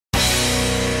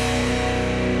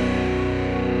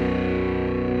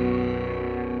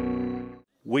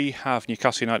We have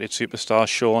Newcastle United superstars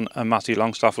Sean and Matty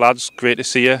Longstaff. Lads, great to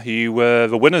see you. You were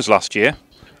the winners last year.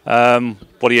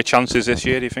 What are your chances this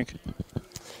year, do you think?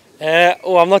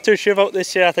 I'm not too sure about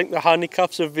this year. I think the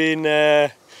handicaps have been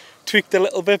tweaked a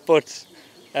little bit, but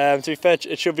to be fair,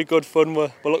 it should be good fun.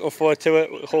 We're looking forward to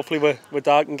it. Hopefully we're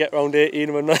dark and get round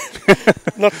 18. We're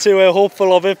not too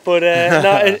hopeful of it, but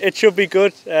it should be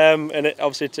good. And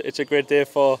obviously it's a great day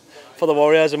for the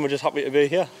Warriors, and we're just happy to be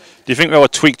here. Do you think they were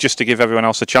tweaked just to give everyone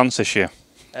else a chance this year?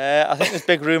 I think there's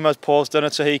big rumours Paul's done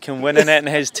it so he can win in it and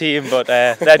his team, but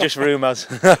they're just rumours.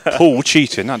 Paul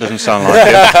cheating, that doesn't sound like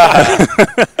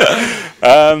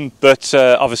it. But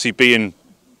obviously being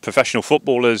professional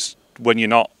footballers, when you're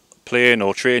not playing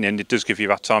or training, it does give you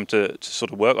that time to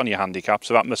sort of work on your handicap,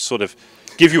 so that must sort of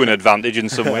give you an advantage in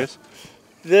some ways.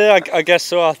 Yeah, I guess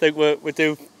so. I think we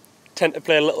do tend to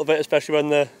play a little bit, especially when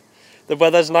the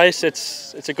weather's nice.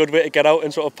 It's a good way to get out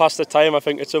and sort of pass the time. I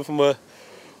think it's something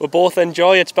we both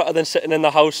enjoy. It's better than sitting in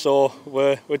the house, so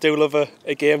we do love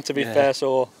a game, to be fair.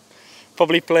 So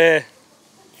probably play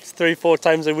 3-4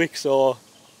 times a week. So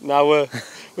now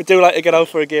we do like to get out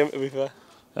for a game, to be fair.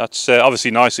 That's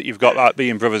obviously nice that you've got that,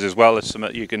 being brothers as well. It's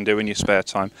something you can do in your spare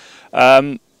time.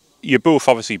 You're both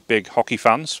obviously big hockey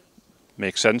fans.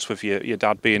 Makes sense with your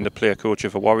dad being the player coach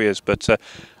of the Warriors. But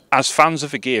as fans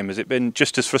of the game, has it been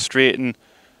just as frustrating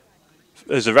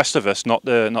as the rest of us not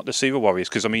to see the Warriors?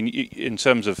 Because I mean, in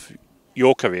terms of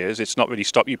your careers, it's not really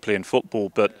stopped you playing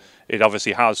football, but it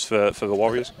obviously has for the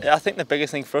Warriors. Yeah, I think the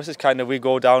biggest thing for us is kind of we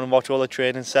go down and watch all the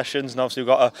training sessions, and obviously we've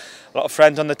got a lot of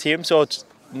friends on the team, so it's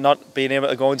not being able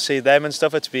to go and see them and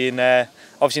stuff. It's been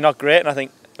obviously not great, and I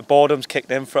think boredom's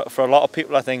kicked in for a lot of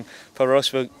people. I think for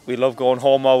us, we love going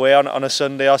home our way on a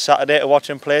Sunday or Saturday to watch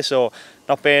them play, so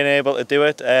not being able to do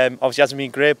it obviously hasn't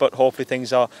been great, but hopefully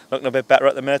things are looking a bit better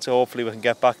at the minute, so hopefully we can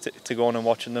get back to going and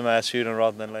watching them sooner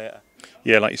rather than later.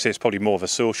 Yeah, like you say, it's probably more of a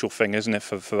social thing, isn't it,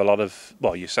 for a lot of,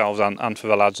 well, yourselves and for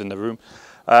the lads in the room.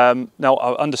 Now,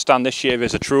 I understand this year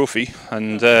is a trophy,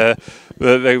 and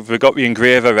we've got the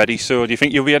engraver ready, so do you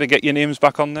think you'll be able to get your names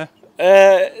back on there?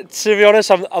 To be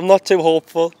honest, I'm not too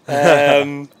hopeful,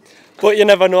 but you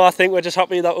never know. I think we're just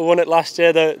happy that we won it last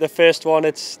year, the first one.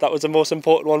 That was the most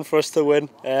important one for us to win.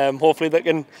 Hopefully they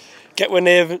can get our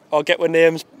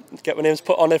names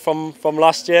put on it from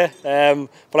last year. But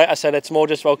like I said, it's more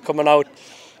just about coming out,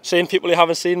 seeing people you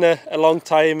haven't seen a long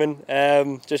time,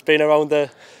 and just being around the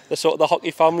sort of the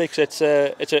hockey family, because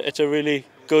it's a really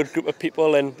good group of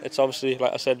people, and it's obviously,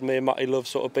 like I said, me and Matty love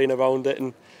sort of being around it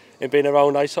and being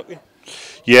around ice hockey.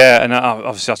 Yeah, and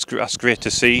obviously that's great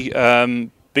to see.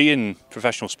 Being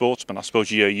professional sportsmen, I suppose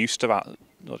you're used to that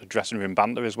sort of dressing room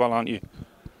banter as well, aren't you?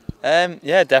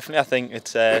 Yeah, definitely. I think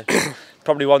it's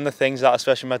probably one of the things that,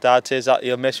 especially my dad says, that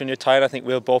you'll miss when you're tired. I think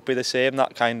we'll both be the same.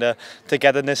 That kind of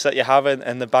togetherness that you have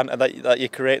and the banter that you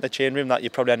create in the change room, that you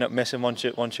probably end up missing once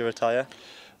you retire.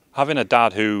 Having a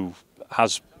dad who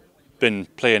has been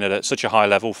playing at such a high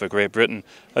level for Great Britain,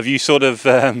 have you sort of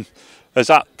has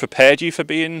that prepared you for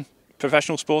being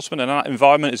professional sportsman in that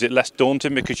environment? Is it less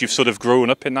daunting because you've sort of grown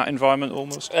up in that environment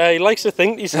almost? He likes to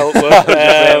think he's helped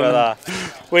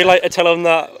with. We like to tell him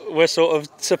that we're sort of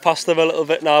surpassed him a little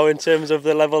bit now in terms of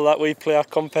the level that we play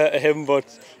at compared to him, but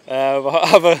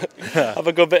have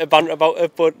a good bit of banter about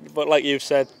it. But like you've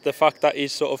said, the fact that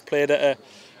he's sort of played at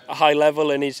a high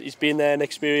level and he's been there and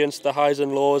experienced the highs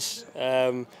and lows,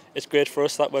 it's great for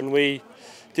us that when we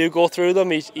do go through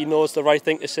them, he knows the right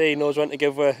thing to say. He knows when to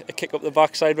give a kick up the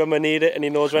backside when we need it, and he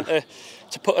knows when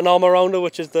to put an arm around her,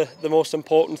 which is the most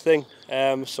important thing.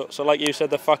 So like you said,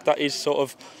 the fact that he's sort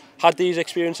of had these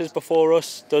experiences before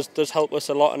us does help us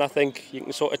a lot, and I think you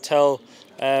can sort of tell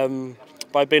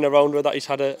by being around her that he's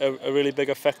had a really big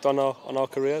effect on our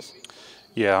careers.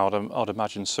 Yeah, I'd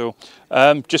imagine so.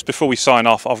 Just before we sign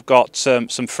off, I've got some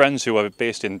friends who are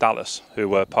based in Dallas who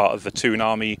were part of the Toon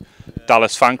Army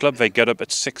Dallas fan club. They get up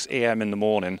at 6 AM in the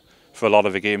morning for a lot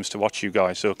of the games to watch you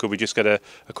guys. So could we just get a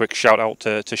quick shout out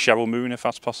to Cheryl Moon, if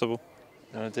that's possible?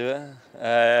 You want to do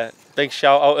it? Big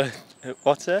shout out to,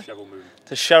 what's it? Cheryl Moon.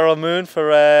 To Cheryl Moon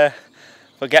for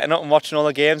getting up and watching all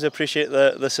the games. I appreciate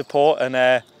the support,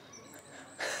 and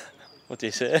what do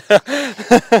you say?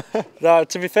 No,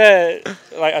 to be fair,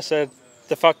 like I said,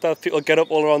 the fact that people get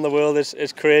up all around the world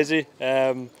is crazy,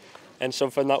 and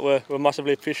something that we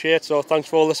massively appreciate. So thanks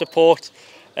for all the support,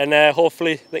 and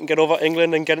hopefully they can get over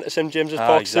England and get into St James's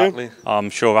Park exactly. soon. I'm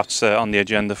sure that's on the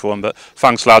agenda for them, but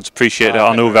thanks lads, appreciate it.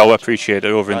 I know they'll appreciate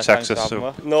it over in Texas,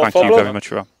 so No thank problem. you very much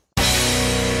for that.